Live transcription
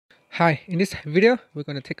Hi, in this video, we're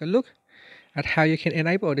going to take a look at how you can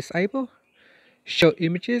enable or disable show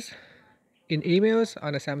images in emails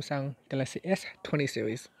on the Samsung Galaxy S20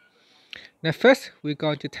 series. Now first, we're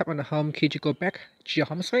going to tap on the home key to go back to your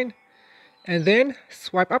home screen, and then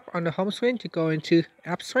swipe up on the home screen to go into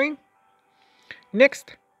app screen.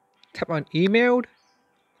 Next, tap on email.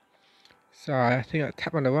 So I think I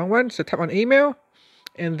tapped on the wrong one, so tap on email,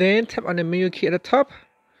 and then tap on the menu key at the top.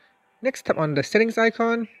 Next, tap on the settings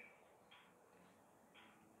icon,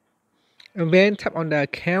 and then tap on the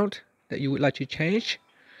account that you would like to change.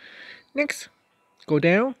 Next, go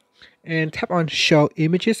down and tap on show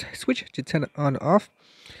images switch to turn it on or off.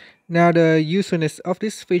 Now the usefulness of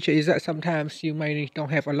this feature is that sometimes you may don't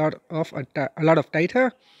have a lot of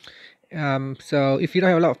data. So if you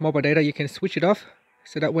don't have a lot of mobile data, you can switch it off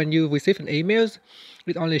so that when you receive an email,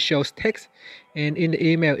 it only shows text. And in the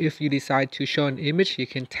email, if you decide to show an image, you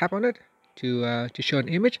can tap on it to show an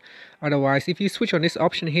image. Otherwise, if you switch on this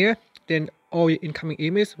option here, then all your incoming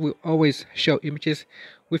emails will always show images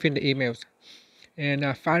within the emails.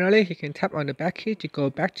 And finally, you can tap on the back key to go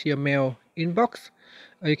back to your mail inbox,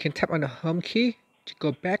 or you can tap on the home key to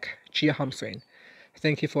go back to your home screen.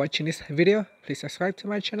 Thank you for watching this video. Please subscribe to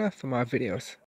my channel for more videos.